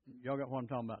Y'all got what I'm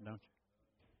talking about, don't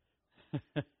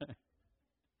you?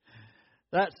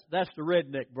 That's the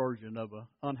redneck version of an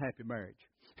unhappy marriage.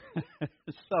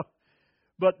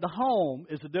 But the home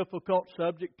is a difficult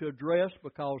subject to address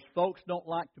because folks don't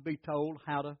like to be told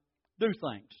how to do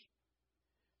things.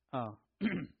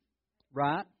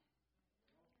 Right?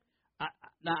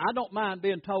 Now, I don't mind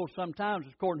being told sometimes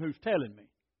according to who's telling me.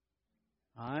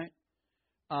 All right?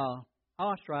 Oh,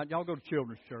 that's right. Y'all go to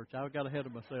children's church. I got ahead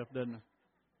of myself, didn't I?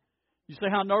 You see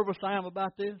how nervous I am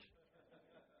about this?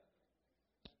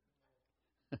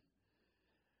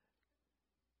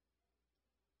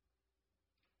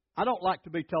 I don't like to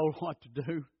be told what to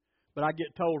do, but I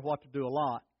get told what to do a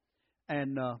lot.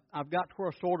 And I've got to where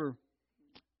I sort of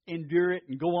endure it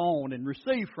and go on and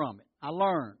receive from it. I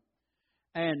learn.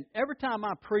 And every time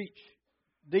I preach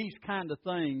these kind of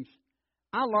things,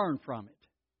 I learn from it.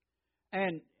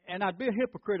 And I'd be a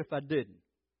hypocrite if I didn't.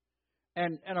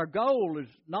 And our goal is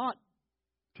not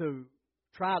to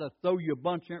try to throw you a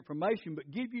bunch of information,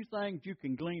 but give you things you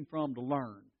can glean from to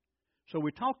learn. So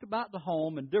we talked about the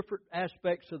home and different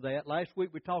aspects of that. Last week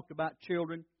we talked about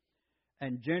children,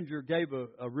 and Ginger gave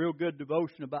a real good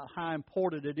devotion about how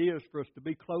important it is for us to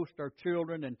be close to our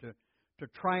children and to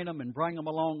train them and bring them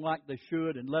along like they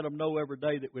should and let them know every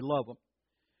day that we love them.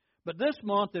 But this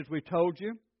month, as we told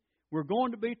you, we're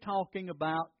going to be talking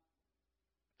about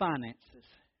finances.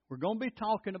 We're going to be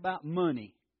talking about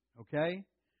money, okay?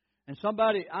 And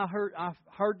I've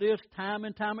heard this time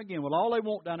and time again. Well, all they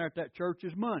want down there at that church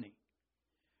is money.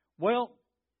 Well,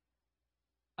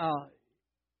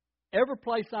 every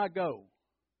place I go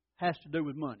has to do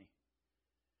with money.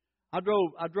 I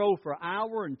drove for an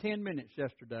hour and 10 minutes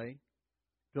yesterday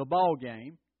to a ball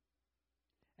game.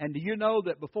 And do you know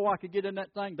that before I could get in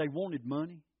that thing, they wanted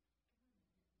money?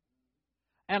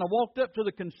 And I walked up to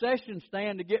the concession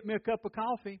stand to get me a cup of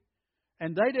coffee,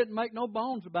 and they didn't make no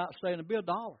bones about saying it'd be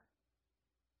 $1.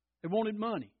 They wanted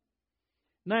money.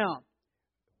 Now,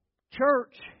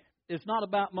 church is not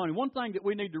about money. One thing that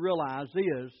we need to realize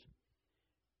is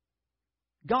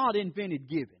God invented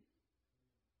giving.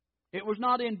 It was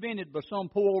not invented by some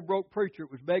poor old broke preacher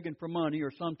that was begging for money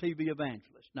or some TV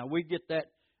evangelist. Now, we get that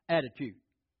attitude.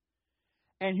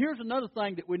 And here's another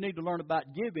thing that we need to learn about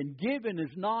giving. Giving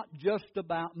is not just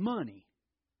about money.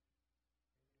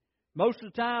 Most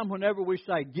of the time, whenever we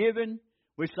say giving,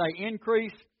 we say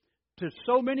increase. To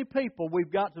so many people,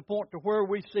 we've got to the point to where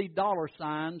we see dollar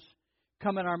signs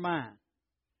come in our mind.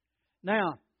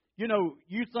 Now,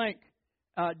 you think,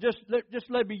 just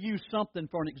let me use something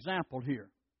for an example here.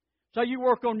 So you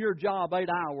work on your job 8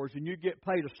 hours and you get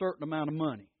paid a certain amount of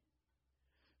money.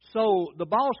 So the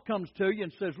boss comes to you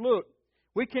and says, look,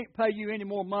 we can't pay you any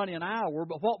more money an hour,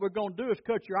 but what we're going to do is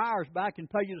cut your hours back and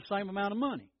pay you the same amount of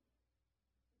money.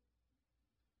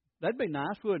 That'd be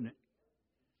nice, wouldn't it?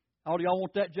 All of y'all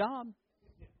want that job?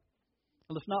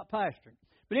 Well, it's not pastoring.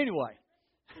 But anyway.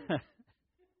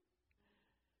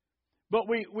 But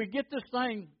we get this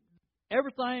thing,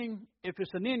 everything, if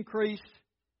it's an increase,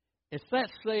 if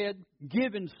that's said,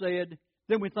 given said,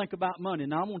 then we think about money.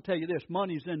 Now, I'm going to tell you this,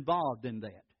 money's involved in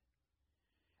that.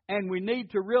 And we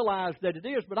need to realize that it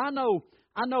is. But I know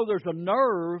there's a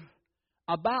nerve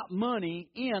about money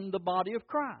in the body of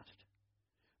Christ.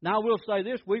 Now, I will say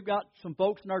this. We've got some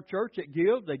folks in our church that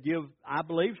give. They give, I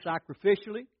believe,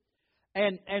 sacrificially.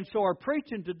 And so our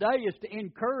preaching today is to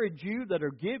encourage you that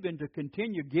are giving to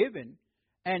continue giving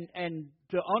and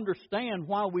to understand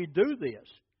why we do this.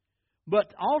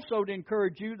 But also to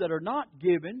encourage you that are not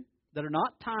giving, that are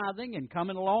not tithing and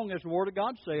coming along as the Word of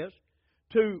God says,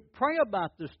 to pray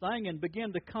about this thing and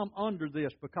begin to come under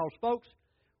this. Because, folks,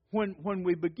 when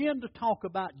we begin to talk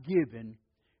about giving,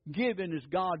 giving is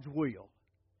God's will.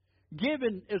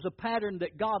 Giving is a pattern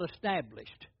that God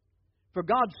established. For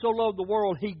God so loved the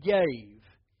world, He gave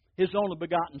His only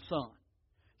begotten Son.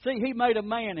 See, He made a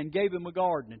man and gave him a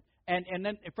garden. And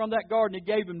then from that garden, He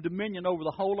gave him dominion over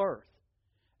the whole earth.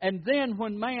 And then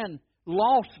when man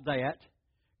lost that,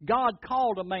 God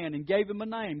called a man and gave him a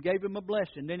name, gave him a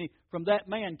blessing. Then from that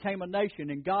man came a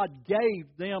nation, and God gave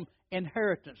them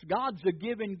inheritance. God's a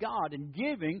giving God. And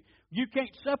giving, you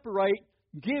can't separate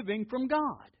giving from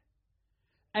God.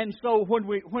 And so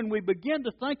when we begin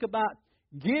to think about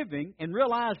giving and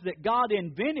realize that God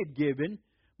invented giving,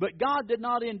 but God did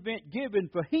not invent giving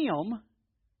for Him,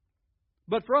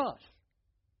 but for us.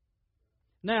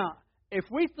 Now, if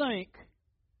we think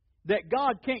that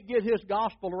God can't get His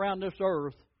gospel around this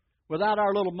earth without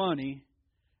our little money,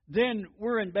 then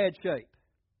we're in bad shape.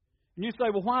 And you say,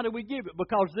 well, why do we give it?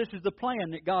 Because this is the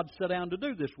plan that God set down to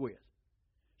do this with.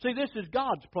 See, this is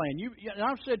God's plan. And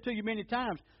I've said to you many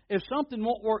times, if something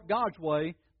won't work God's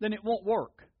way, then it won't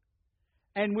work.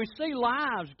 And we see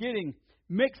lives getting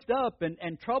mixed up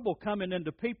and trouble coming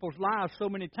into people's lives so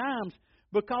many times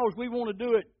because we want to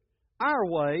do it our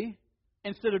way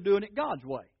instead of doing it God's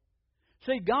way.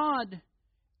 See, God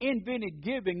invented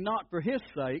giving not for His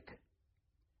sake,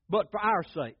 but for our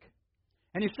sake.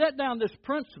 And He set down this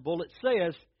principle that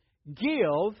says,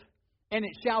 give, and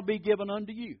it shall be given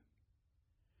unto you.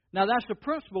 Now, that's a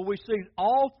principle we see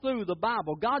all through the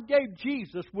Bible. God gave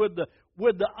Jesus with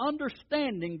the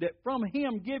understanding that from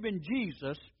Him giving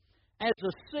Jesus as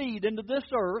a seed into this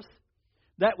earth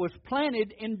that was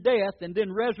planted in death and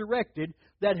then resurrected,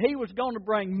 that He was going to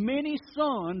bring many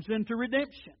sons into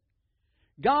redemption.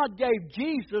 God gave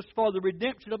Jesus for the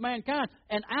redemption of mankind,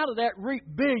 and out of that reap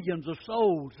billions of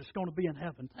souls that's going to be in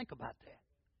heaven. Think about that.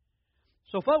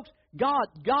 So, folks,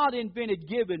 God invented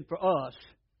giving for us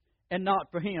and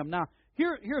not for Him. Now,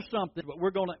 here's something that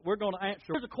we're going to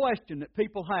answer. Here's a question that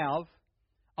people have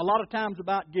a lot of times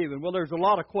about giving. Well, there's a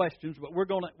lot of questions, but we're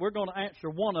going to answer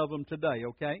one of them today.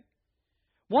 Okay?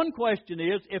 One question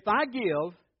is, if I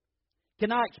give,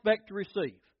 can I expect to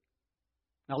receive?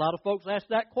 Now, a lot of folks ask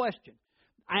that question.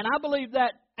 And I believe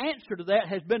that answer to that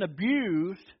has been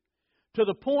abused to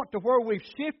the point to where we've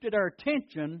shifted our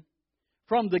attention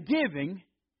from the giving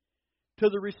to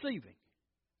the receiving.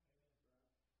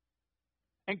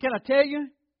 And can I tell you,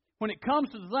 when it comes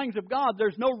to the things of God,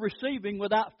 there's no receiving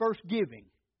without first giving.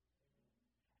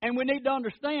 And we need to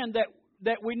understand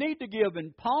that we need to give.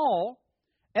 And Paul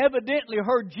evidently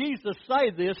heard Jesus say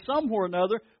this somewhere or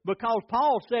another, because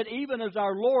Paul said, even as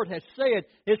our Lord has said,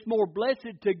 it's more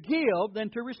blessed to give than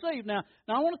to receive. Now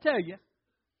I want to tell you,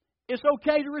 it's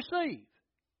okay to receive.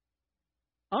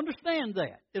 Understand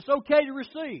that. It's okay to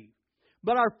receive.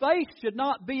 But our faith should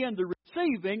not be in the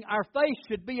receiving. Our faith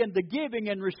should be in the giving,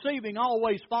 and receiving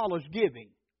always follows giving.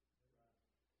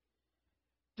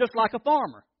 Just like a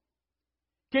farmer.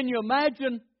 Can you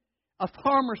imagine a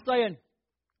farmer saying,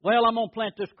 well, I'm going to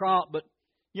plant this crop, but,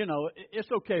 you know,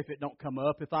 it's okay if it don't come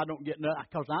up, if I don't get nothing,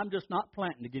 because I'm just not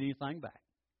planting to get anything back.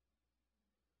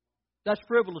 That's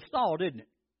frivolous thought, isn't it?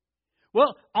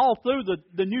 Well, all through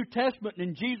the New Testament and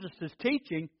in Jesus'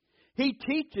 teaching, He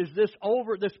teaches this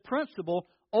principle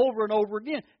over and over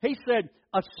again. He said,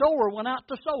 a sower went out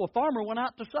to sow, a farmer went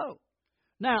out to sow.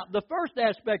 Now, the first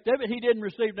aspect of it, he didn't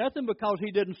receive nothing because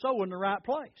he didn't sow in the right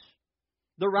place.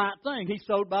 The right thing. He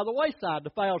sowed by the wayside.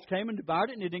 The fowls came and devoured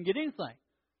it, and he didn't get anything.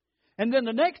 And then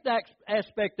the next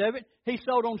aspect of it, he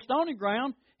sowed on stony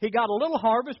ground. He got a little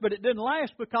harvest, but it didn't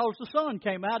last because the sun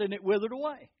came out and it withered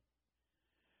away.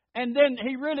 And then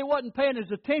he really wasn't paying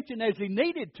his attention as he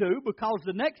needed to, because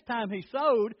the next time he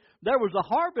sowed, there was a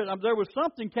harvest. There was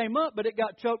something came up, but it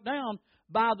got choked down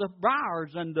by the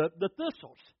briars and the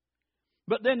thistles.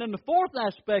 But then in the fourth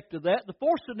aspect of that, the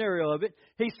fourth scenario of it,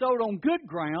 he sowed on good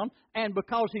ground, and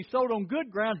because he sowed on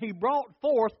good ground, he brought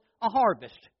forth a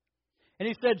harvest. And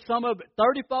he said some of it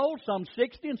 30-fold, some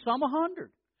 60, and some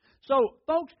 100. So,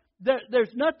 folks,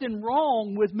 there's nothing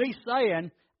wrong with me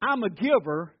saying I'm a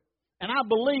giver, and I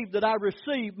believe that I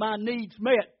receive my needs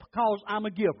met because I'm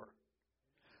a giver.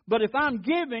 But if I'm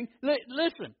giving,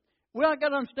 listen, we got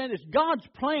to understand this. God's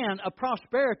plan of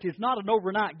prosperity is not an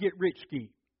overnight get-rich scheme.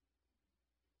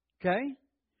 Okay?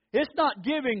 It's not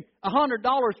giving $100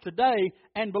 today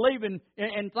and believing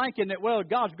and thinking that, well,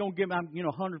 God's going to give me,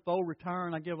 100-fold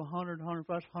return. I give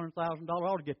 $100,000 I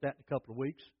ought to get that in a couple of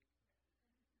weeks.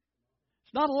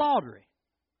 It's not a lottery.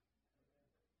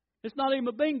 It's not even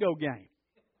a bingo game.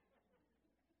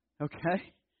 Okay?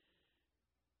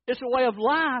 It's a way of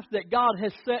life that God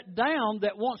has set down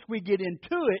that once we get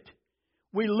into it,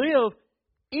 we live,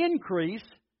 increase,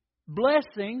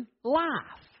 blessing life.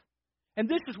 And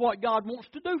this is what God wants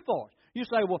to do for us. You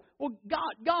say, well,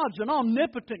 God's an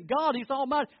omnipotent God. He's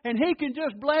almighty, and He can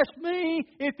just bless me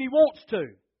if He wants to.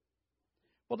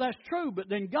 Well, that's true, but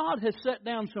then God has set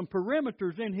down some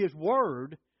perimeters in His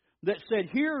Word that said,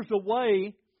 here's a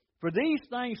way for these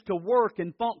things to work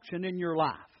and function in your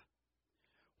life.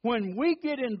 When we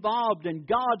get involved in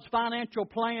God's financial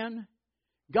plan,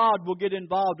 God will get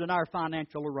involved in our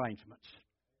financial arrangements.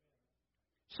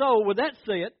 So, with that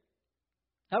said,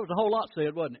 that was a whole lot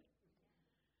said, wasn't it?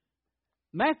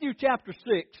 Matthew chapter 6,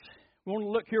 we want to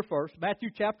look here first. Matthew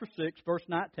chapter 6, verse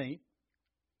 19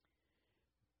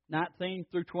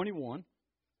 through 21.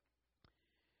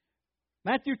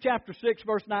 Matthew chapter 6,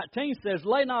 verse 19 says,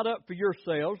 lay not up for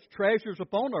yourselves treasures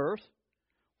upon earth,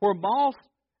 where moth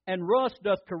and rust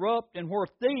doth corrupt, and where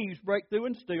thieves break through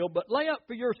and steal. But lay up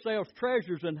for yourselves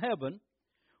treasures in heaven,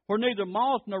 where neither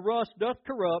moth nor rust doth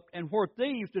corrupt, and where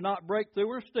thieves do not break through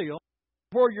or steal.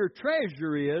 Where your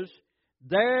treasure is,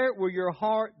 there will your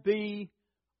heart be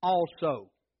also.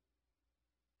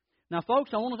 Now,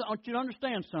 folks, I want you to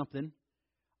understand something.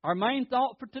 Our main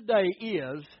thought for today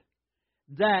is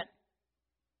that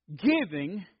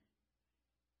giving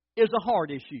is a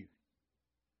heart issue.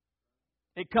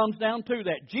 It comes down to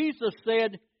that. Jesus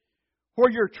said,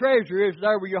 where your treasure is,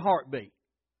 there will your heart be.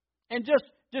 And just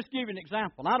give you an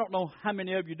example. I don't know how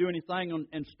many of you do anything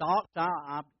in stocks.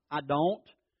 I don't.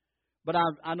 But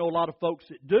I know a lot of folks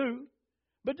that do.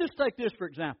 But just take this for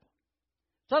example.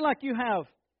 Say like you have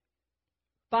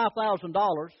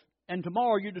 $5,000 and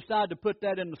tomorrow you decide to put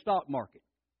that in the stock market.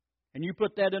 And you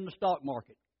put that in the stock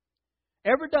market.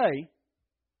 Every day,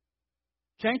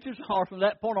 chances are from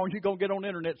that point on you're going to get on the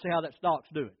internet and see how that stock's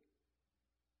doing.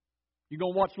 You're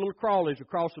going to watch little crawlies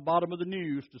across the bottom of the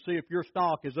news to see if your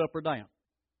stock is up or down.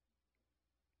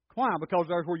 Why? Because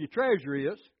there's where your treasure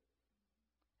is.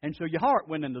 And so your heart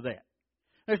went into that.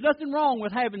 There's nothing wrong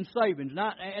with having savings,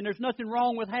 and there's nothing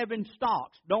wrong with having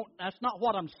stocks. That's not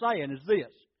what I'm saying, is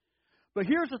this. But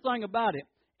here's the thing about it.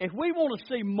 If we want to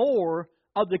see more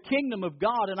of the kingdom of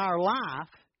God in our life,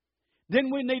 then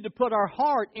we need to put our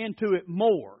heart into it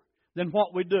more than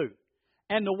what we do.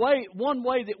 And one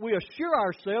way that we assure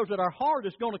ourselves that our heart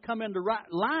is going to come into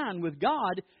right line with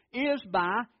God is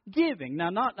by giving.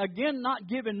 Now, not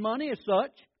giving money as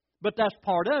such, but that's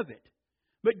part of it.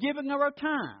 But giving of our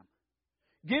time,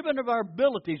 giving of our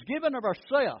abilities, giving of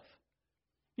ourself,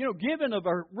 giving of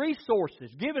our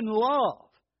resources, giving love,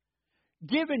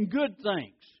 giving good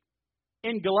things.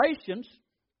 In Galatians,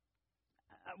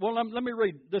 well, let me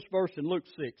read this verse in Luke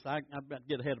 6. I'm about to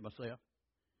get ahead of myself.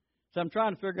 So I'm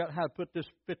trying to figure out how to put this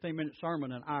 15-minute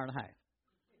sermon in an hour and a half.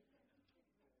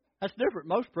 That's different.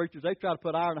 Most preachers, they try to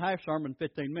put an hour and a half sermon in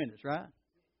 15 minutes, right?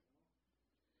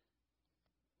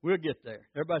 We'll get there.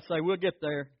 Everybody say, we'll get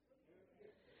there.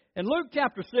 In Luke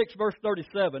chapter 6, verse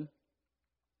 37,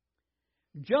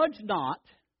 judge not,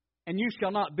 and you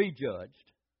shall not be judged.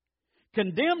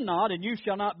 Condemn not, and you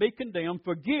shall not be condemned.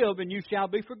 Forgive, and you shall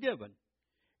be forgiven.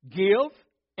 Give,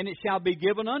 and it shall be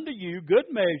given unto you, good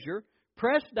measure,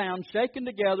 pressed down, shaken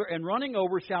together, and running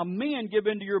over, shall men give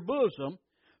into your bosom.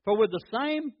 For with the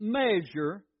same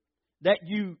measure that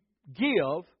you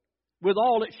give,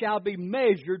 withal it shall be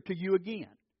measured to you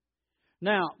again.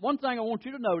 Now, one thing I want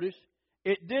you to notice,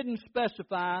 it didn't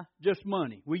specify just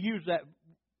money. We use that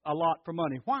a lot for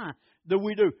money. Why do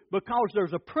we do? Because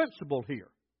there's a principle here.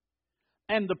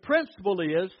 And the principle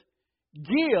is,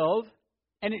 give,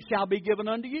 and it shall be given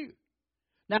unto you.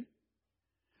 Now,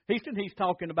 he's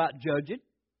talking about judging.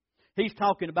 He's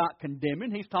talking about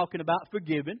condemning. He's talking about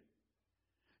forgiving.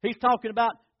 He's talking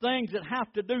about things that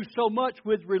have to do so much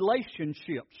with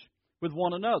relationships with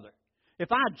one another.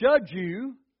 If I judge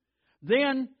you,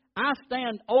 then I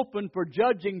stand open for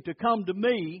judging to come to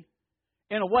me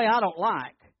in a way I don't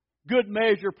like. Good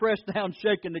measure, pressed down,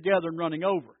 shaken together, and running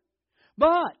over.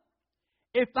 But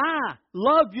if I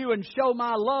love you and show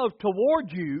my love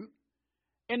toward you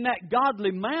in that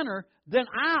godly manner, then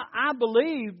I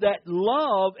believe that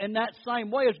love in that same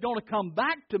way is going to come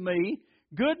back to me,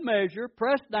 good measure,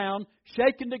 pressed down,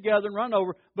 shaken together, and run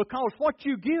over, because what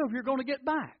you give, you're going to get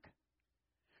back.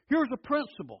 Here's a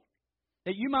principle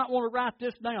that you might want to write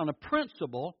this down. A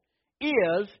principle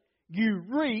is you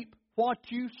reap what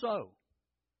you sow.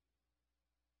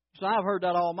 So I've heard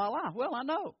that all my life. Well, I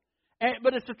know.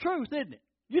 But it's the truth, isn't it?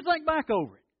 You think back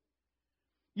over it.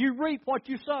 You reap what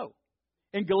you sow.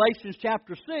 In Galatians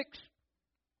chapter 6,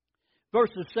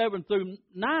 verses 7 through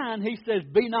 9, he says,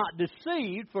 be not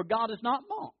deceived, for God is not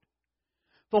mocked.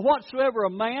 For whatsoever a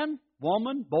man,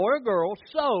 woman, boy, or girl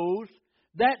sows,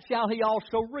 that shall he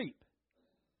also reap.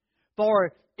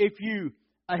 For if he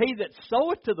that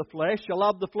soweth to the flesh shall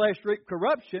of the flesh reap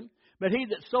corruption, but he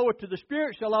that soweth to the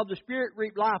Spirit shall of the Spirit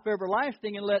reap life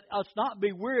everlasting. And let us not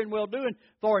be weary in well-doing,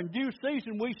 for in due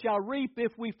season we shall reap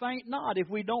if we faint not, if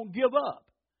we don't give up.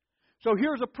 So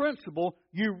here's a principle.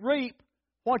 You reap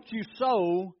what you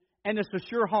sow, and it's a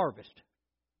sure harvest.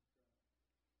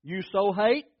 You sow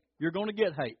hate, you're going to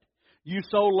get hate. You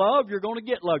sow love, you're going to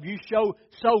get love. You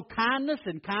sow kindness,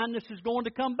 and kindness is going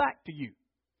to come back to you.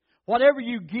 Whatever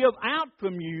you give out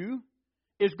from you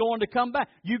is going to come back.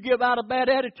 You give out a bad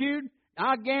attitude,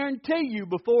 I guarantee you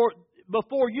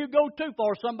before you go too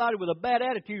far, somebody with a bad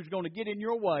attitude is going to get in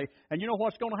your way. And you know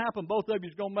what's going to happen? Both of you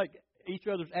is going to make each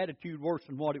other's attitude worse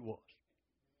than what it was.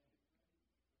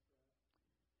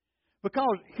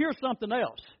 Because here's something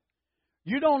else.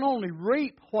 You don't only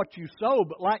reap what you sow,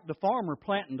 but like the farmer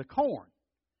planting the corn.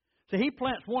 So he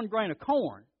plants 1 grain of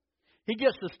corn. He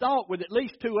gets the stalk with at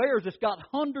least 2 ears. It's got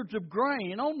hundreds of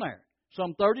grain on there.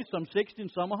 Some 30, some 60,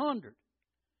 and some 100.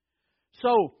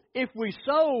 So if we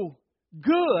sow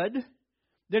good,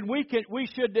 then we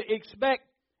should expect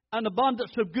an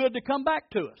abundance of good to come back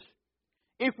to us.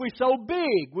 If we sow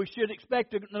big, we should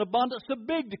expect an abundance of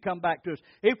big to come back to us.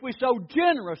 If we sow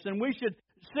generous, then we should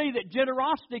see that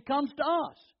generosity comes to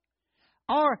us.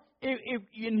 Or,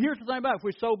 and here's the thing about it, if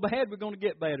we sow bad, we're going to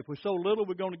get bad. If we sow little,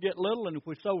 we're going to get little. And if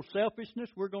we sow selfishness,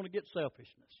 we're going to get selfishness.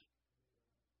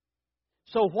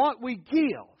 So what we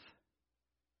give,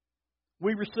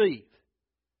 we receive.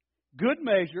 Good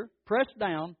measure, pressed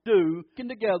down, taken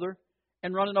together,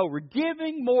 and running over.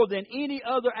 Giving more than any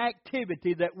other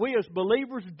activity that we as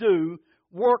believers do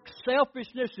works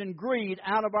selfishness and greed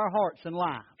out of our hearts and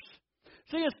lives.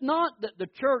 See, it's not that the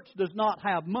church does not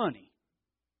have money.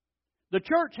 The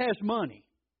church has money.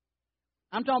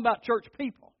 I'm talking about church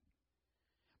people.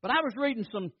 But I was reading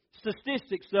some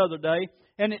statistics the other day,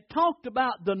 and it talked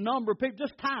about the number of people,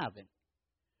 just tithing.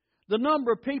 The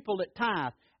number of people that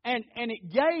tithe. And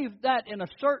it gave that in a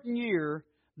certain year,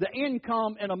 the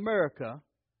income in America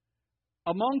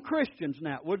among Christians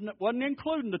now, wasn't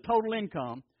including the total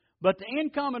income, but the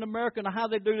income in America and how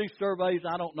they do these surveys,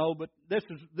 I don't know, but this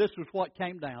is what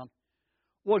came down,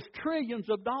 was trillions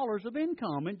of dollars of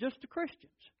income in just the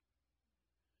Christians.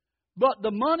 But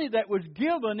the money that was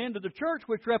given into the church,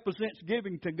 which represents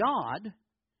giving to God,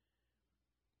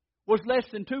 was less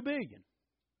than $2 billion.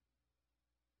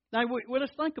 Now,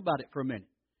 let's think about it for a minute.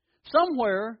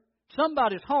 Somewhere,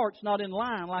 somebody's heart's not in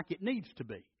line like it needs to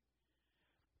be.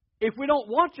 If we don't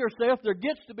watch ourselves, there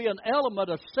gets to be an element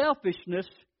of selfishness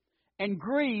and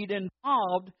greed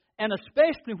involved, and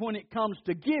especially when it comes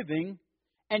to giving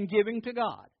and giving to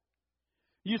God.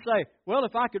 You say, well,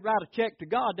 if I could write a check to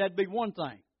God, that'd be one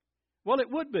thing. Well,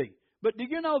 it would be. But do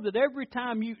you know that every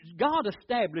time God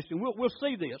established, and we'll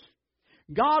see this,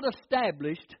 God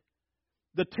established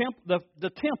the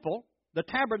temple, the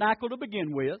tabernacle to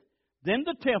begin with, then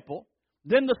the temple,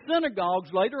 then the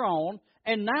synagogues later on,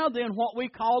 and now then what we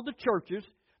call the churches,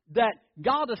 that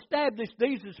God established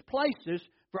these as places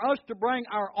for us to bring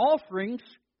our offerings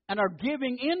and our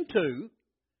giving into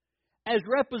as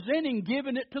representing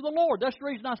giving it to the Lord. That's the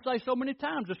reason I say so many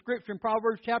times the Scripture in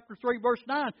Proverbs chapter 3, verse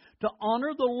 9, to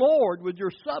honor the Lord with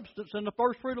your substance and the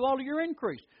first fruit of all of your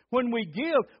increase. When we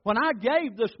give, when I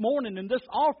gave this morning in this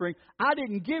offering, I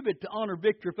didn't give it to honor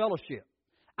Victory Fellowship.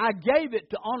 I gave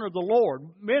it to honor the Lord.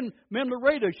 Min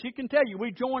Loretta, she can tell you,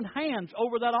 we joined hands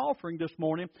over that offering this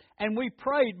morning, and we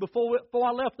prayed before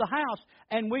I left the house,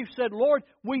 and we said, Lord,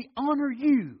 we honor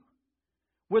you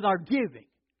with our giving.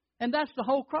 And that's the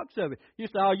whole crux of it. You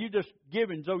say, oh, you just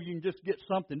giving so you can just get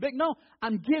something big. No,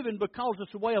 I'm giving because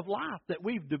it's a way of life that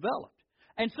we've developed.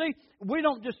 And see, we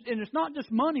don't just, and it's not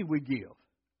just money we give.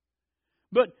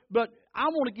 But I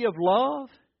want to give love.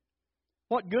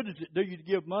 What good does it do you to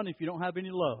give money if you don't have any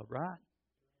love, right?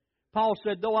 Paul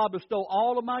said, though I bestow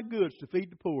all of my goods to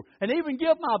feed the poor, and even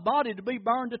give my body to be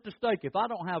burned at the stake, if I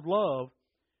don't have love,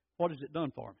 what has it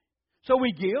done for me? So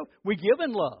we give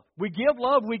in love. We give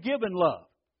love, we give in love.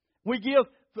 We give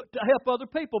to help other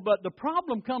people, but the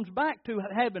problem comes back to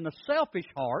having a selfish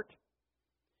heart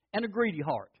and a greedy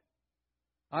heart.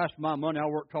 That's my money, I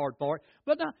worked hard for it.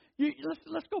 But now,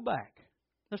 let's go back.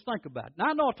 Let's think about it. Now,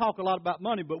 I know I talk a lot about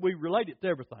money, but we relate it to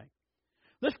everything.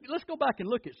 Let's go back and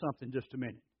look at something just a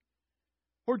minute.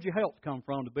 Where'd your health come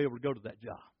from to be able to go to that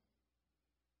job?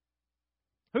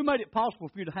 Who made it possible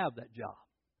for you to have that job?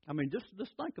 I mean, just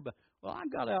think about it. Well, I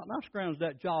got out and I scrounged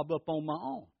that job up on my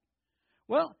own.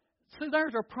 Well, see,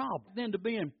 there's our problem then to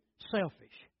being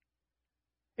selfish.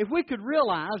 If we could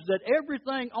realize that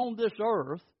everything on this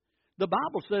earth, the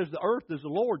Bible says the earth is the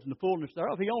Lord's and the fullness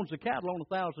thereof. He owns the cattle on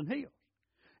 1,000 hills.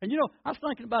 And you know, I was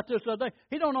thinking about this the other day.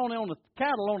 He don't only own the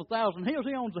cattle on 1,000 hills,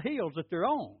 he owns the hills that they're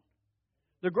on.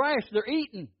 The grass they're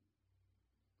eating.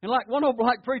 And like one old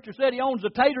black preacher said, he owns the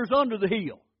taters under the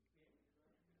hill.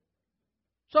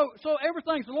 So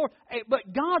everything's the Lord.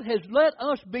 But God has let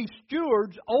us be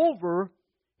stewards over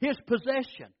His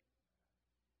possession.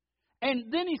 And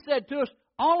then He said to us,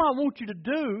 all I want you to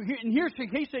do, and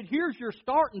He said, here's your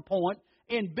starting point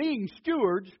in being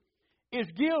stewards, is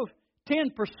give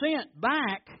 10%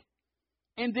 back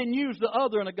and then use the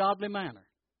other in a godly manner.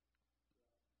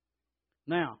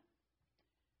 Now,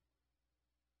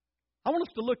 I want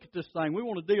us to look at this thing. We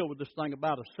want to deal with this thing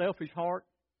about a selfish heart,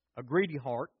 a greedy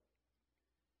heart.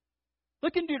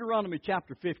 Look in Deuteronomy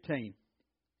chapter 15.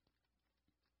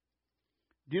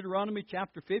 Deuteronomy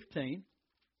chapter 15.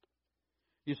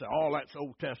 You say, oh, that's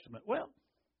Old Testament. Well,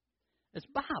 it's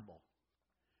Bible.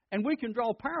 And we can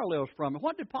draw parallels from it.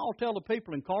 What did Paul tell the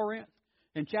people in Corinth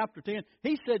in chapter 10?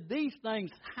 He said these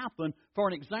things happen for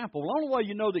an example. The only way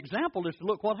you know the example is to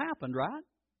look what happened, right?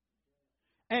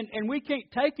 And we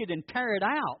can't take it and tear it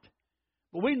out.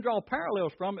 But we can draw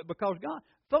parallels from it because God,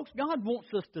 Folks, God wants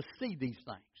us to see these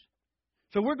things.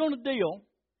 So we're going to deal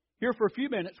here for a few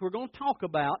minutes. We're going to talk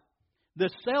about the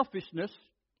selfishness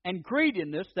and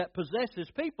greediness that possesses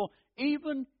people,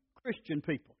 even Christian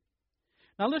people.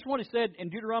 Now listen what he said in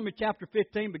Deuteronomy chapter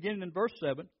 15, beginning in verse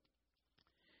 7.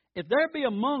 If there be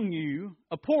among you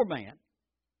a poor man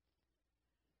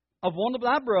of one of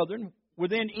thy brethren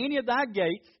within any of thy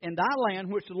gates in thy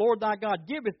land which the Lord thy God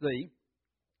giveth thee,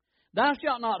 thou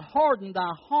shalt not harden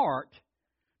thy heart,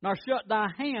 nor shut thy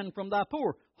hand from thy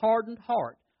poor. Hardened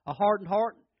heart. A hardened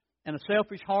heart and a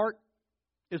selfish heart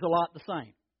is a lot the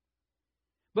same.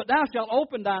 But thou shalt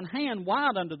open thine hand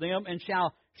wide unto them, and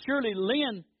shalt surely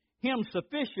lend him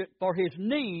sufficient for his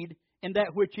need in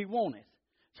that which he wanteth.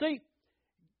 See,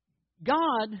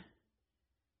 God,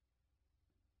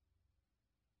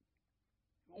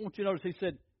 I want you to notice he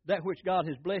said, that which God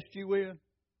has blessed you with,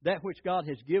 that which God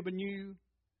has given you.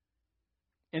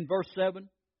 In verse 7,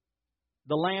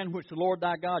 the land which the Lord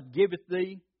thy God giveth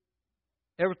thee,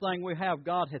 everything we have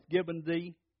God hath given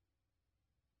thee.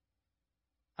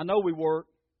 I know we work.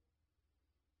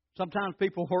 Sometimes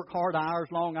people work hard hours,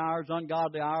 long hours,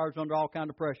 ungodly hours, under all kind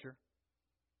of pressure.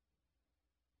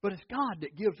 But it's God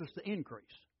that gives us the increase.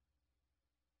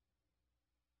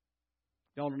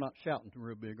 Y'all are not shouting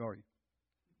real big, are you?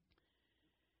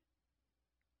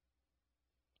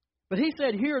 But he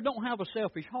said here, don't have a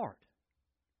selfish heart.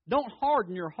 Don't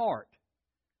harden your heart.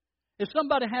 If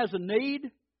somebody has a need,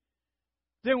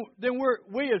 then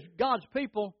we as God's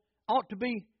people ought to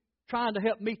be trying to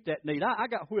help meet that need. I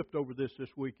got whipped over this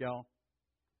week, y'all.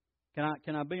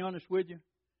 Can I be honest with you?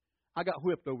 I got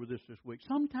whipped over this week.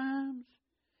 Sometimes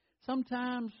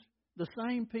the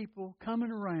same people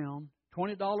coming around,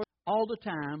 $20 all the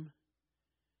time,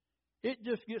 it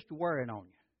just gets to wearing on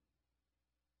you.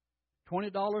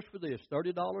 $20 for this,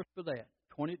 $30 for that,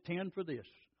 $10 for this,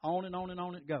 on and on and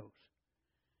on it goes.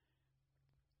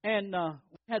 And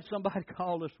we had somebody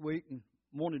call this week and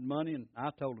wanted money, and I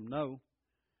told them no.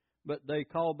 But they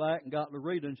called back and got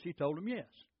Loretta, and she told them yes.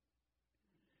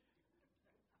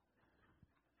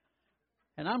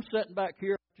 And I'm sitting back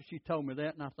here after she told me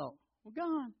that, and I thought, well,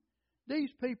 God, these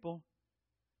people,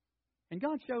 and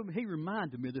God showed me, He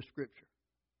reminded me of this scripture.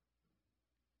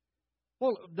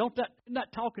 Well, isn't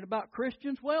that talking about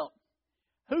Christians? Well,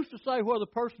 who's to say whether a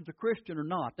person's a Christian or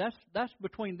not? That's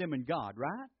between them and God,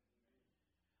 right?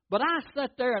 But I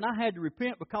sat there and I had to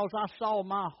repent because I saw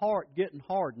my heart getting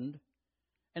hardened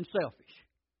and selfish.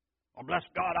 Well, bless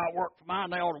God, I work for mine,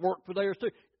 they ought to work for theirs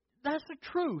too. That's the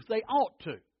truth. They ought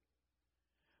to.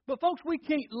 But folks, we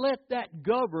can't let that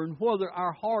govern whether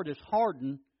our heart is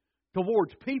hardened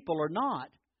towards people or not.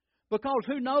 Because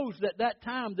who knows that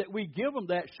time that we give them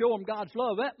that, show them God's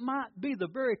love, that might be the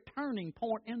very turning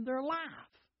point in their life.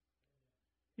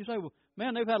 You say, well,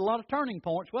 man, they've had a lot of turning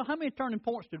points. Well, how many turning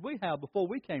points did we have before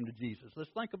we came to Jesus? Let's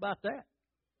think about that.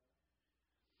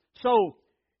 So,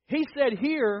 he said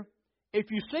here, if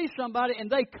you see somebody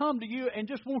and they come to you and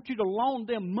just want you to loan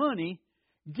them money,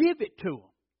 give it to them.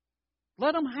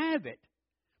 Let them have it.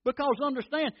 Because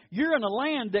understand, you're in a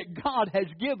land that God has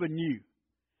given you.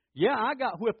 Yeah, I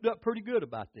got whipped up pretty good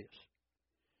about this.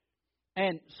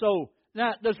 And so,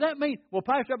 now, does that mean, well,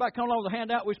 Pastor, everybody come along with a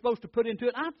handout we're supposed to put into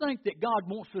it? I think that God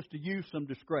wants us to use some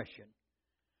discretion.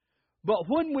 But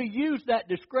when we use that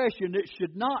discretion, it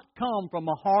should not come from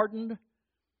a hardened,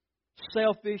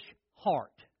 selfish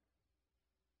heart.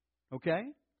 Okay?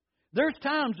 There's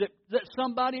times that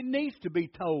somebody needs to be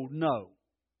told no.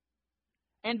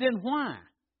 And then why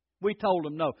we told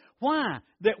them no? Why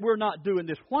that we're not doing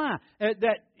this? Why?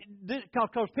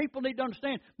 Because people need to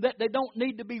understand that they don't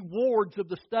need to be wards of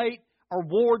the state or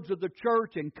wards of the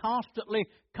church and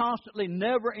constantly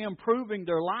never improving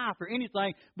their life or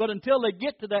anything. But until they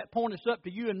get to that point, it's up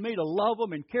to you and me to love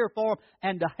them and care for them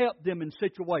and to help them in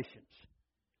situations.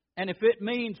 And if it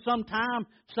means sometime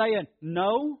saying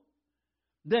no,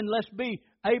 then let's be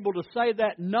able to say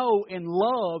that no in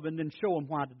love and then show them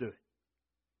why to do it.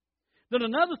 Then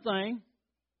another thing,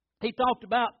 he talked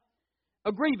about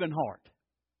a grieving heart.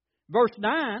 Verse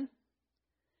 9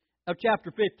 of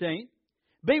chapter 15,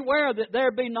 beware that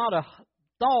there be not a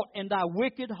thought in thy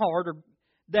wicked heart, or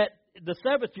that the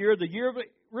seventh year, the year of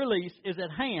release, is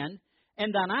at hand,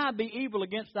 and thine eye be evil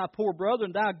against thy poor brother,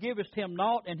 and thou givest him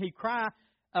naught, and he cry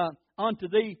unto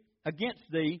thee against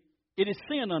thee, it is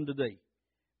sin unto thee.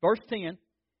 Verse 10,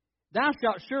 thou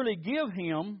shalt surely give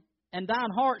him, and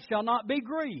thine heart shall not be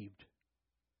grieved.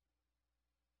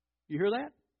 You hear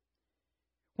that?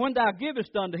 When thou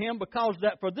givest unto him, because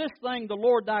that for this thing the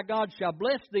Lord thy God shall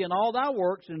bless thee in all thy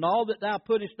works and in all that thou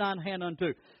puttest thine hand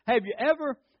unto. Have you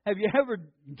ever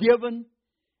given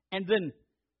and then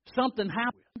something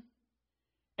happened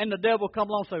And the devil come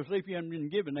along and say, see, if you haven't been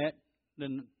given that,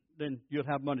 then you'll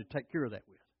have money to take care of that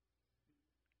with.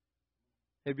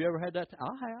 Have you ever had that?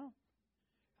 I have.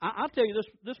 I'll tell you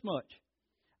this much.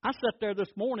 I sat there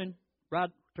this morning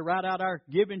to write out our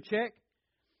giving check,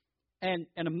 and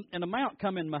an amount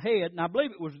come in my head, and I believe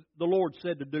it was the Lord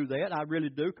said to do that. I really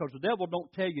do, because the devil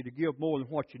don't tell you to give more than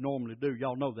what you normally do.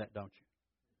 Y'all know that, don't you?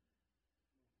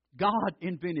 God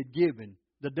invented giving.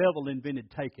 The devil invented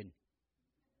taking.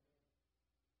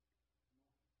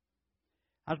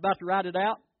 I was about to write it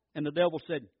out, and the devil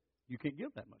said, you can't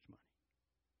give that much money.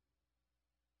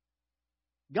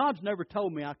 God's never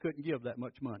told me I couldn't give that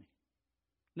much money.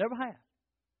 Never has.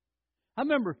 I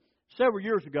remember several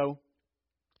years ago,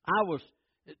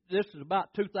 this is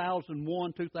about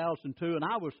 2001, 2002, and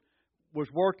I was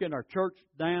working our church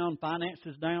down,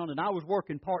 finances down, and I was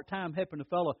working part-time helping a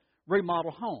fellow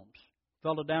remodel homes. A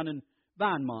fellow down in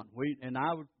Vinemont. And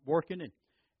I was working,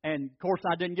 and of course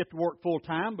I didn't get to work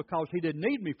full-time because he didn't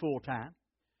need me full-time.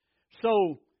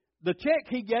 So the check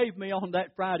he gave me on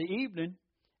that Friday evening,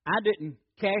 I didn't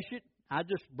cash it. I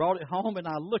just brought it home and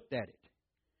I looked at it.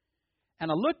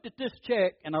 And I looked at this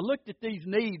check and I looked at these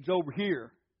needs over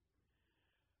here.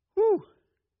 Whew.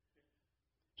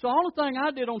 So the only thing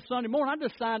I did on Sunday morning, I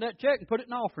just signed that check and put it in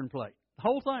the offering plate. The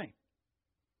whole thing.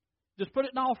 Just put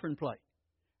it in the offering plate.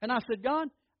 And I said, God,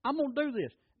 I'm going to do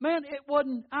this. Man, it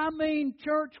wasn't,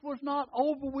 church was not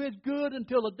over with good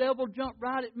until the devil jumped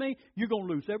right at me. You're going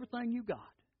to lose everything you got.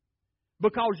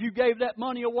 Because you gave that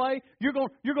money away, you're going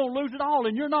to lose it all,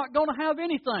 and you're not going to have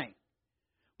anything.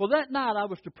 Well, that night I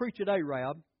was to preach at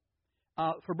Arab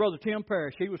for Brother Tim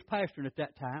Parrish. He was pastoring at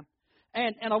that time.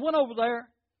 And I went over there,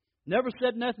 never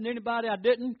said nothing to anybody. I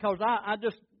didn't, because I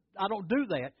don't do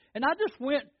that. And I just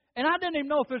went, and I didn't even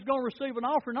know if it was going to receive an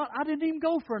offering or not. I didn't even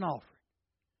go for an offering.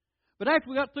 But after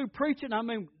we got through preaching,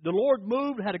 the Lord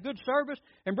moved, had a good service,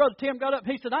 and Brother Tim got up.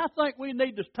 He said, I think we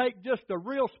need to take just a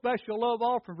real special love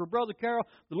offering for Brother Carroll.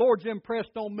 The Lord's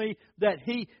impressed on me that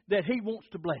he wants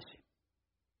to bless him.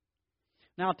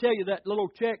 Now, I'll tell you, that little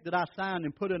check that I signed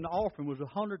and put in the offering was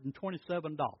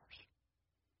 $127.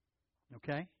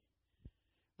 Okay?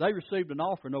 They received an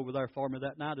offering over there for me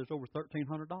that night. It was over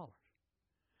 $1,300.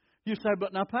 You say,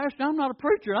 but now, Pastor, I'm not a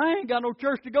preacher. I ain't got no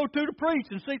church to go to preach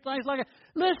and see things like that.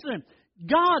 Listen,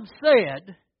 God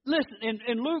said,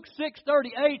 in Luke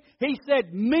 6:38, He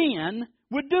said men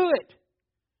would do it.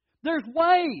 There's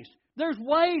ways. There's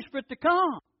ways for it to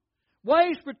come.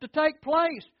 Ways for it to take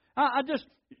place.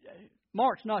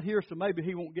 Mark's not here, so maybe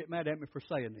he won't get mad at me for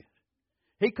saying this.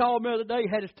 He called me the other day, he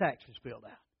had his taxes filled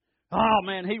out. Oh,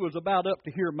 man, he was about up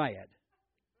to here mad.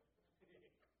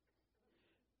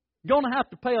 Going to have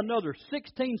to pay another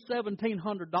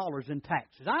 $1,700 in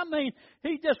taxes.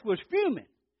 He just was fuming.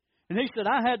 And he said,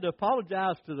 I had to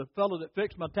apologize to the fellow that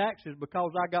fixed my taxes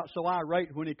because I got so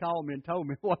irate when he called me and told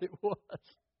me what it was.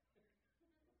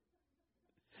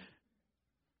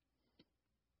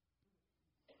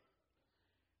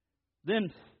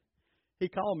 Then he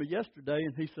called me yesterday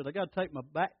and he said, I got to take my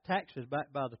taxes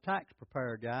back by the tax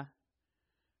preparer guy.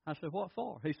 I said, what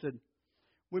for? He said,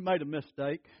 we made a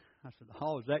mistake. I said,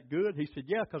 oh, is that good? He said,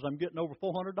 yeah, because I'm getting over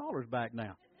 $400 back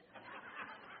now.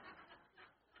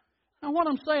 Now, what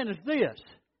I'm saying is this.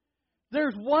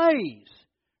 There's ways.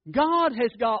 God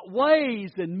has got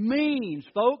ways and means,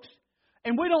 folks.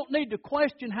 And we don't need to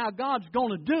question how God's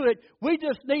going to do it. We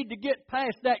just need to get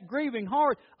past that grieving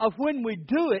heart of when we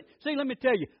do it. See, let me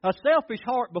tell you, a selfish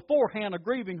heart beforehand, a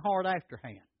grieving heart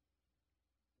afterhand.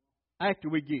 After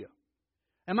we give.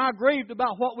 Am I grieved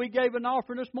about what we gave in the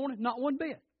offering this morning? Not one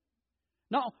bit.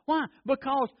 No, why?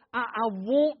 Because I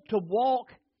want to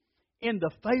walk in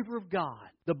the favor of God,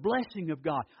 the blessing of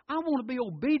God. I want to be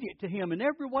obedient to Him in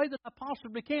every way that I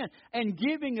possibly can. And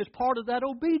giving is part of that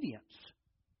obedience.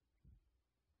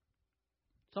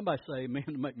 Somebody say amen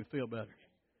to make me feel better.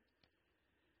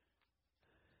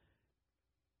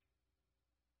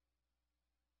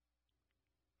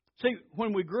 See,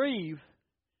 when we grieve,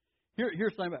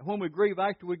 here's the thing about it. When we grieve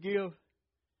after we give,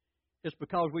 it's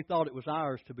because we thought it was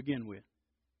ours to begin with.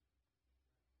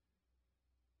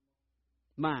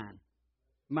 Mine.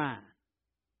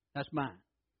 That's mine.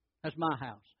 That's my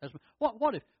house.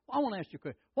 What if? I want to ask you a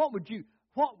question. What would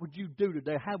you do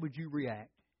today? How would you react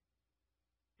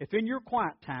if in your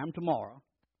quiet time tomorrow,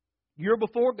 you're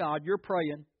before God, you're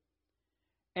praying,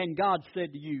 and God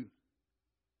said to you,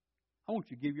 I want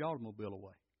you to give your automobile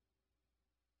away?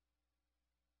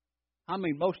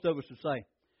 Most of us would say,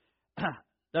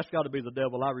 that's got to be the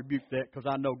devil. I rebuke that because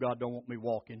I know God don't want me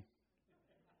walking.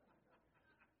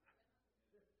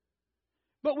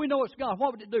 But we know it's God.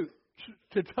 What would it do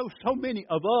to so many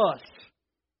of us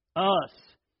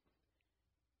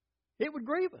It would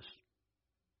grieve us.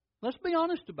 Let's be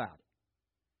honest about it.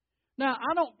 Now,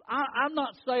 I'm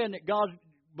not saying that God,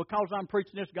 because I'm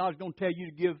preaching this, God's going to tell you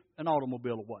to give an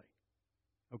automobile away.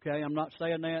 Okay? I'm not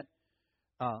saying that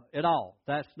at all.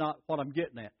 That's not what I'm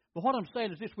getting at. But what I'm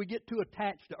saying is this: we get too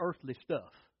attached to earthly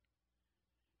stuff,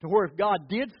 to where if God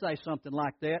did say something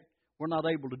like that, we're not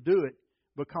able to do it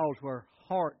because our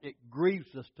heart, it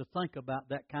grieves us to think about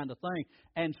that kind of thing.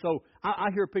 And so I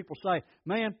hear people say,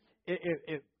 "Man,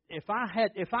 if I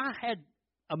had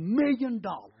 $1 million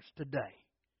today,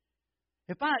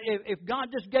 if God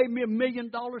just gave me $1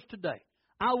 million today,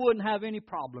 I wouldn't have any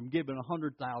problem giving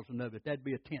 100,000 of it. That'd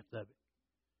be 1/10 of it."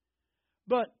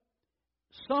 But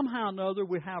somehow or another,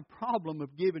 we have a problem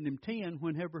of giving Him 10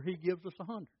 whenever He gives us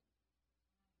 100.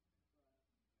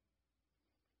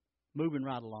 Moving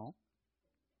right along.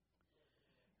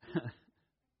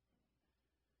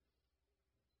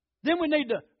 Then we need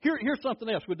to, here's something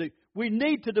else we do. We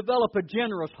need to develop a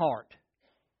generous heart.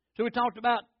 So we talked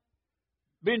about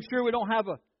being sure we don't have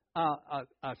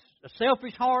a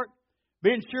selfish heart,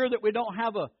 being sure that we don't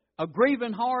have a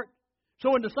grieving heart.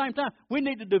 So at the same time, we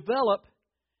need to develop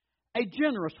a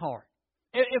generous heart.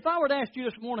 If I were to ask you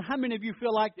this morning, how many of you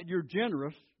feel like that you're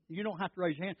generous? You don't have to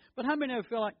raise your hand, but how many of you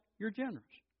feel like you're generous?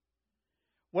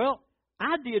 Well,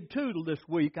 I did too this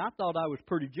week. I thought I was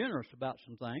pretty generous about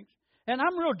some things. And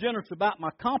I'm real generous about my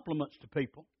compliments to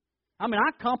people. I mean,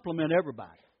 I compliment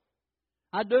everybody.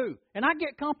 I do. And I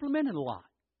get complimented a lot.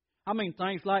 I mean,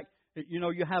 things like,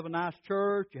 you have a nice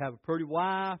church, you have a pretty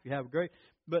wife, you have a great...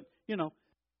 But,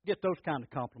 get those kind of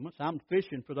compliments. I'm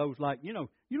fishing for those like, you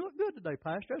look good today,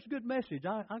 Pastor. That's a good message.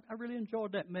 I really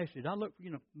enjoyed that message. I look,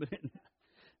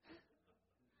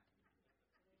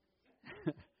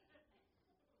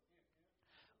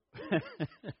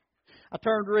 I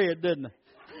turned red, didn't I?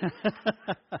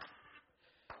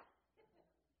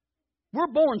 We're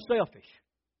born selfish.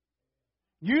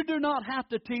 You do not have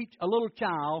to teach a little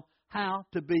child how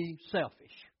to be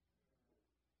selfish.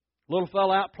 Little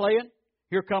fella out playing.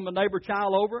 Here come a neighbor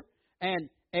child over, and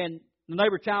the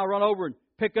neighbor child run over and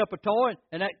pick up a toy,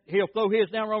 and he'll throw his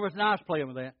down over. It's nice playing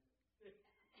with that.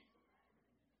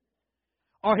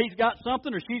 Or he's got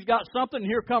something, or she's got something, and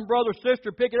here come brother or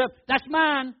sister, pick it up. That's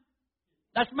mine.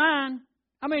 That's mine.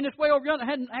 I mean, it's way over yonder. I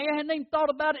hadn't even thought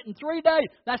about it in 3 days.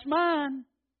 That's mine.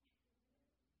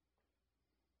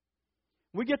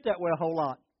 We get that way a whole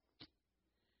lot.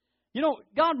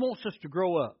 God wants us to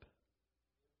grow up.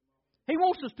 He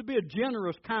wants us to be a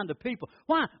generous kind of people.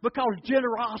 Why? Because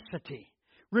generosity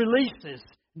releases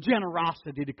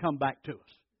generosity to come back to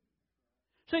us.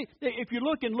 See, if you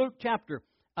look in Luke chapter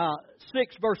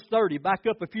 6, verse 30, back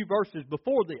up a few verses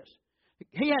before this,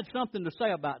 he had something to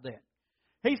say about that.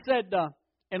 He said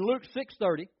in Luke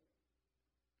 6:30,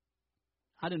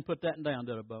 I didn't put that down,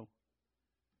 did I, Bo?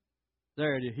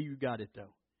 There it is. You got it,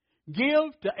 though.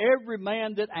 Give to every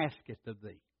man that asketh of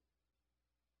thee.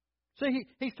 See,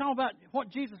 he's talking about what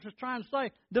Jesus is trying to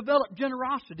say. Develop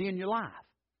generosity in your life.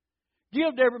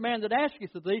 Give to every man that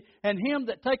asketh of thee, and him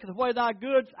that taketh away thy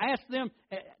goods, ask them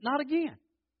not again.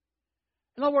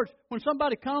 In other words, when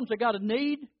somebody comes, they got a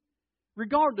need,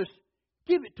 regardless,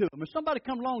 give it to them. If somebody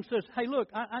comes along and says, hey, look,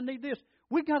 I need this,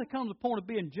 we've got to come to the point of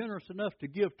being generous enough to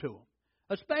give to them,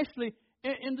 especially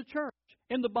in the church,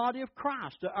 in the body of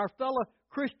Christ, our fellow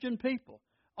Christian people.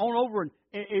 On over,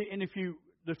 and if you...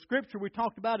 The scripture we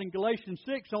talked about in Galatians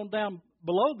 6, on down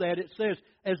below that, it says,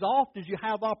 as often as you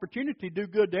have opportunity, do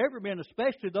good to every man,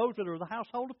 especially those that are the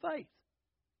household of faith.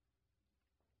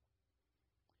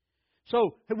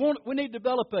 So we need to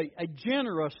develop a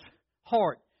generous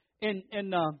heart. In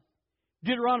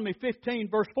Deuteronomy 15,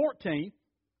 verse 14,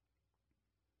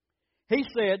 he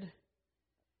said,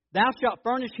 thou shalt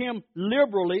furnish him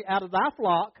liberally out of thy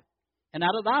flock, and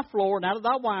out of thy floor, and out of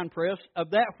thy winepress,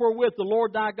 of that wherewith the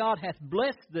Lord thy God hath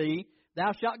blessed thee,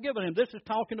 thou shalt give him. This is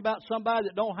talking about somebody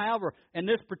that don't have, or in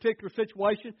this particular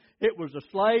situation, it was a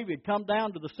slave. He'd come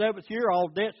down to the 7th year, all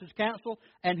debts is canceled,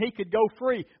 and he could go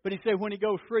free. But he said, when he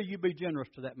goes free, you be generous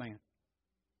to that man.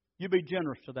 You be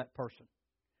generous to that person.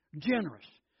 Generous.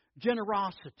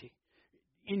 Generosity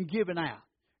in giving out.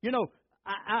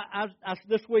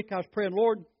 This week I was praying,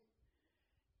 Lord,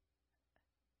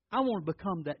 I want to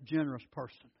become that generous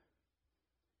person.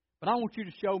 But I want you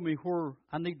to show me where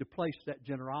I need to place that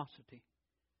generosity.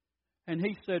 And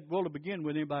he said, well, to begin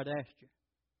with, anybody asked you.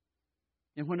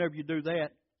 And whenever you do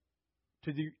that,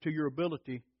 to your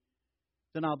ability,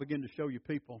 then I'll begin to show you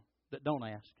people that don't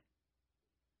ask.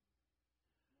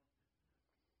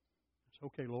 It's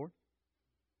okay, Lord.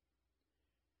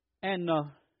 And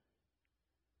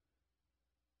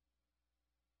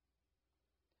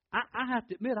I have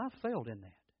to admit, I failed in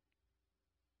that.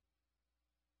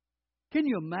 Can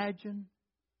you imagine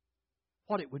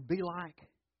what it would be like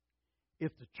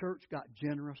if the church got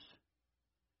generous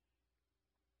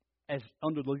as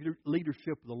under the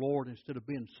leadership of the Lord instead of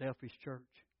being a selfish church?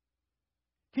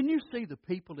 Can you see the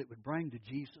people it would bring to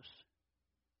Jesus?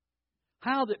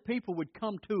 How that people would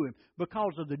come to Him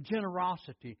because of the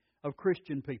generosity of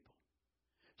Christian people.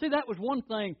 See, that was one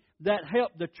thing that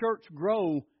helped the church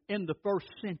grow in the first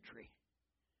century,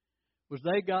 was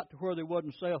they got to where they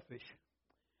wasn't selfish.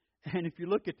 And if you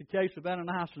look at the case of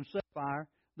Ananias and Sapphira,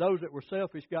 those that were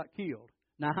selfish got killed.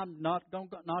 Now,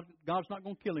 God's not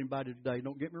going to kill anybody today.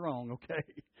 Don't get me wrong, okay?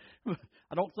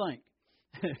 I don't think.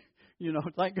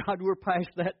 Thank God we're past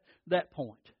that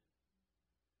point.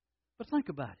 But think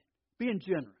about it. Being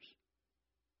generous.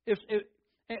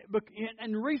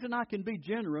 And the reason I can be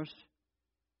generous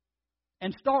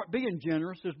and start being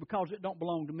generous is because it don't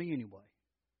belong to me anyway.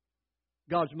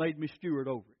 God's made me steward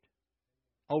over it.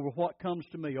 Over what comes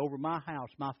to me, over my house,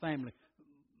 my family,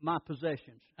 my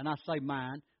possessions. And I say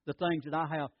mine, the things that I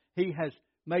have, He has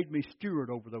made me steward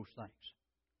over those things.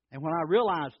 And when I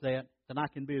realize that, then I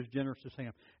can be as generous as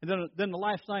Him. And then the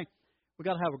last thing, we've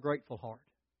got to have a grateful heart.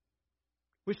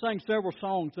 We sang several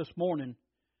songs this morning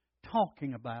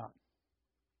talking about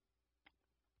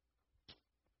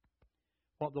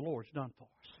what the Lord's done for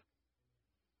us.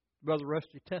 Brother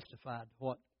Rusty testified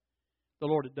what the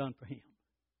Lord had done for him.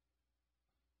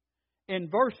 In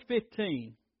verse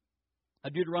 15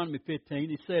 of Deuteronomy 15,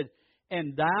 he said,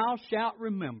 "And thou shalt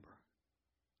remember,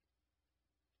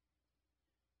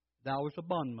 thou wast a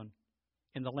bondman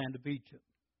in the land of Egypt,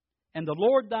 and the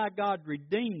Lord thy God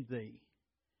redeemed thee.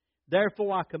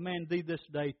 Therefore I command thee this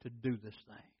day to do this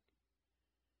thing."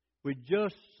 We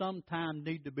just sometimes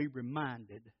need to be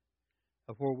reminded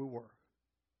of where we were.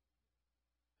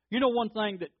 You know, one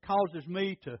thing that causes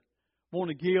me to want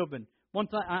to give, and one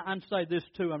thing I'd say this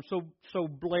too, I'm so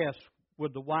blessed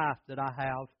with the wife that I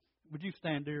have. Would you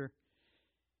stand there?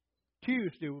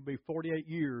 Tuesday will be 48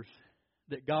 years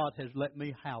that God has let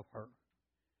me have her.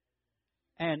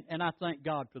 And I thank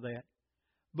God for that.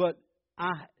 But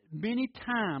many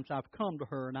times I've come to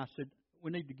her and I said,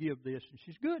 we need to give this. And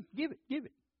she's good. Give it. Give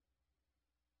it.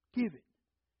 Give it.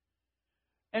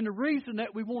 And the reason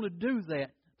that we want to do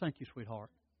that, thank you,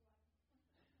 sweetheart.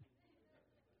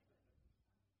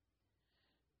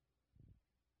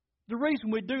 The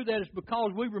reason we do that is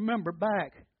because we remember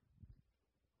back.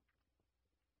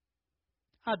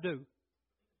 I do.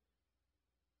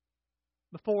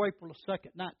 Before April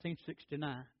 2nd,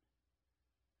 1969,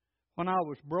 when I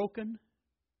was broken,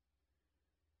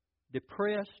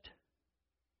 depressed,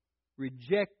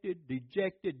 rejected,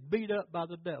 dejected, beat up by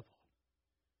the devil,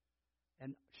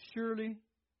 and surely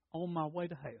on my way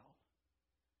to hell.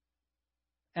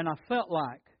 And I felt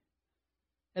like,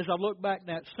 as I look back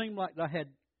now, it seemed like I had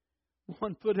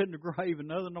one foot in the grave and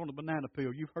the other on a banana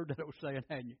peel. You've heard that old saying,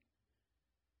 hadn't you?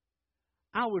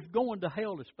 I was going to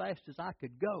hell as fast as I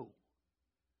could go,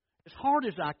 as hard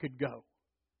as I could go.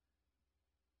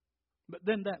 But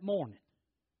then that morning,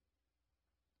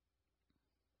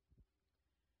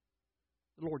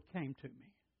 the Lord came to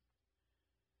me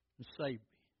and saved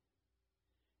me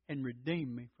and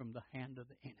redeemed me from the hand of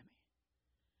the enemy.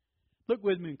 Look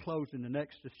with me in closing in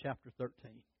Exodus chapter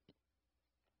 13.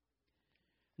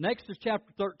 In Exodus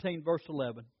chapter 13, verse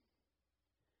 11.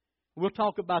 We'll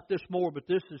talk about this more, but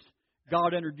this is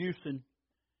God introducing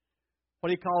what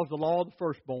He calls the law of the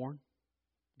firstborn.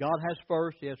 God has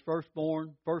first. He has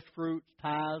firstborn, first fruits,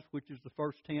 tithes, which is the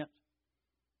first tenth.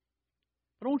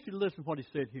 But I want you to listen to what He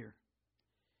said here.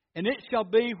 "And it shall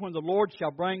be when the Lord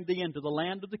shall bring thee into the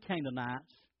land of the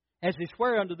Canaanites, as He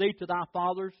sware unto thee to thy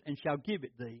fathers, and shall give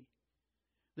it thee,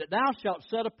 that thou shalt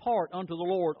set apart unto the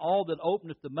Lord all that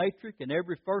openeth the matrix, and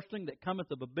every firstling that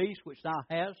cometh of a beast which thou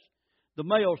hast, the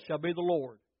male shall be the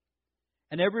Lord.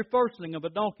 And every firstling of a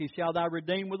donkey shalt thou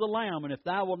redeem with a lamb, and if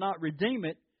thou wilt not redeem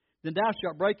it, then thou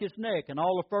shalt break his neck, and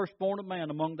all the firstborn of man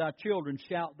among thy children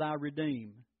shalt thou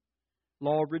redeem."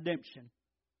 Law of redemption.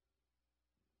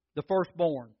 The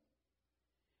firstborn.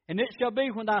 "And it shall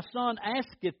be when thy son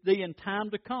asketh thee in time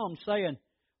to come, saying,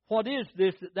 What is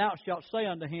this that thou shalt say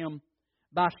unto him?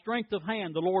 By strength of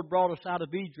hand the Lord brought us out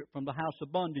of Egypt from the house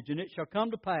of bondage. And it shall come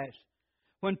to pass,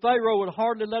 when Pharaoh would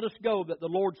hardly let us go, that the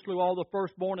Lord slew all the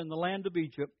firstborn in the land of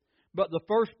Egypt, but the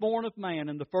firstborn of man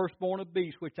and the firstborn of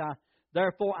beast, which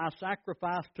therefore I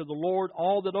sacrifice to the Lord,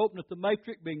 all that openeth the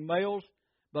matrix, being males,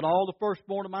 but all the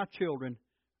firstborn of my children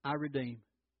I redeem."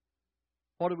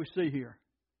 What do we see here?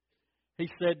 He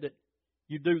said that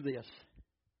you do this,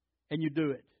 and you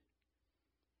do it,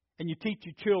 and you teach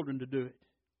your children to do it.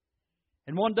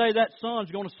 And one day that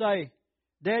son's going to say,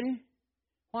 "Daddy,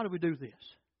 why do we do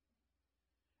this?"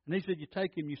 And he said, you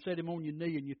take him, you set him on your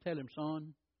knee, and you tell him,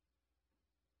 son,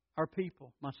 our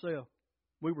people, myself,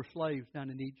 we were slaves down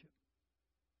in Egypt.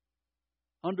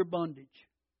 Under bondage,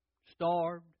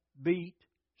 starved, beat,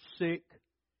 sick,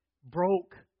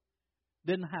 broke,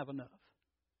 didn't have enough.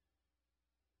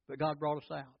 But God brought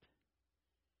us out.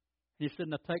 He said,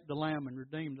 now take the lamb and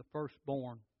redeem the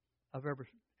firstborn I've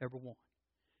ever won.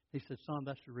 He said, son,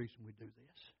 that's the reason we do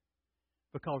this.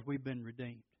 Because we've been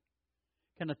redeemed.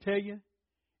 Can I tell you,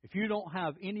 if you don't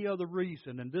have any other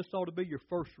reason, and this ought to be your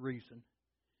first reason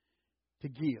to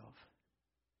give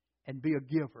and be a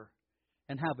giver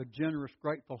and have a generous,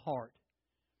 grateful heart,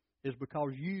 is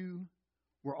because you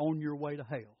were on your way to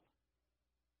hell.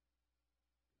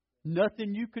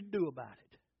 Nothing you could do about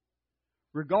it.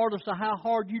 Regardless of how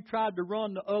hard you tried to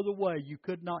run the other way, you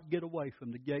could not get away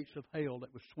from the gates of hell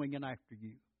that was swinging after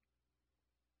you.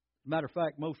 As a matter of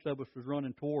fact, most of us was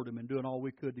running toward him and doing all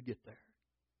we could to get there.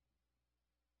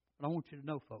 But I want you to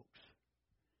know, folks,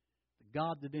 the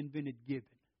God that invented giving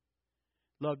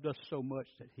loved us so much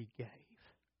that He gave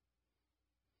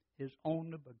His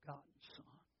only begotten Son.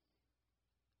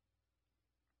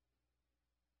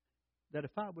 That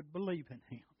if I would believe in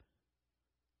Him,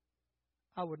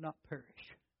 I would not perish,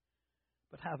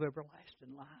 but have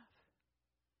everlasting life.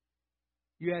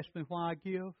 You ask me why I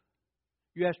give?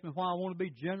 You ask me why I want to be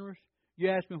generous?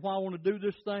 You ask me why I want to do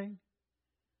this thing?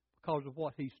 Because of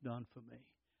what He's done for me.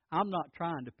 I'm not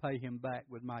trying to pay Him back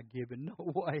with my giving. No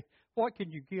way. What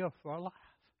can you give for a life?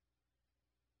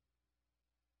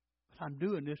 But I'm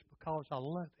doing this because I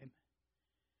love Him.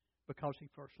 Because He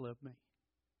first loved me.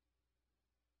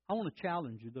 I want to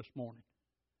challenge you this morning.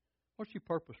 What's your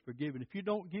purpose for giving? If you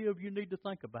don't give, you need to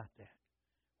think about that.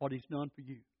 What He's done for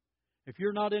you. If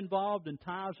you're not involved in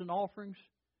tithes and offerings,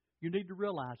 you need to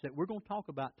realize that. We're going to talk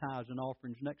about tithes and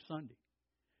offerings next Sunday.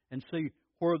 And see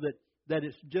where that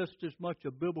it's just as much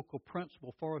a biblical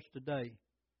principle for us today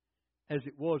as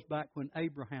it was back when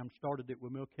Abraham started it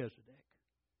with Melchizedek.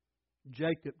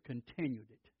 Jacob continued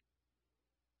it.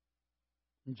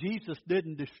 And Jesus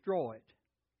didn't destroy it.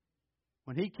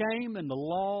 When He came, and the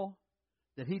law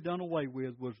that He done away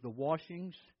with was the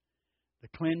washings, the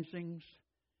cleansings,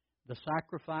 the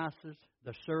sacrifices,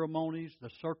 the ceremonies, the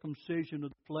circumcision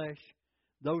of the flesh,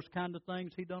 those kind of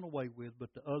things He done away with. But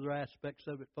the other aspects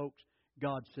of it, folks,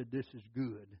 God said this is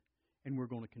good, and we're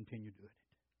going to continue doing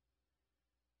it.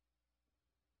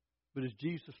 But is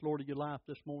Jesus Lord of your life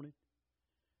this morning?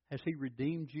 Has He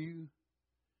redeemed you?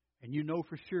 And you know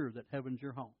for sure that heaven's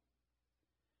your home.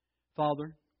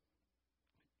 Father,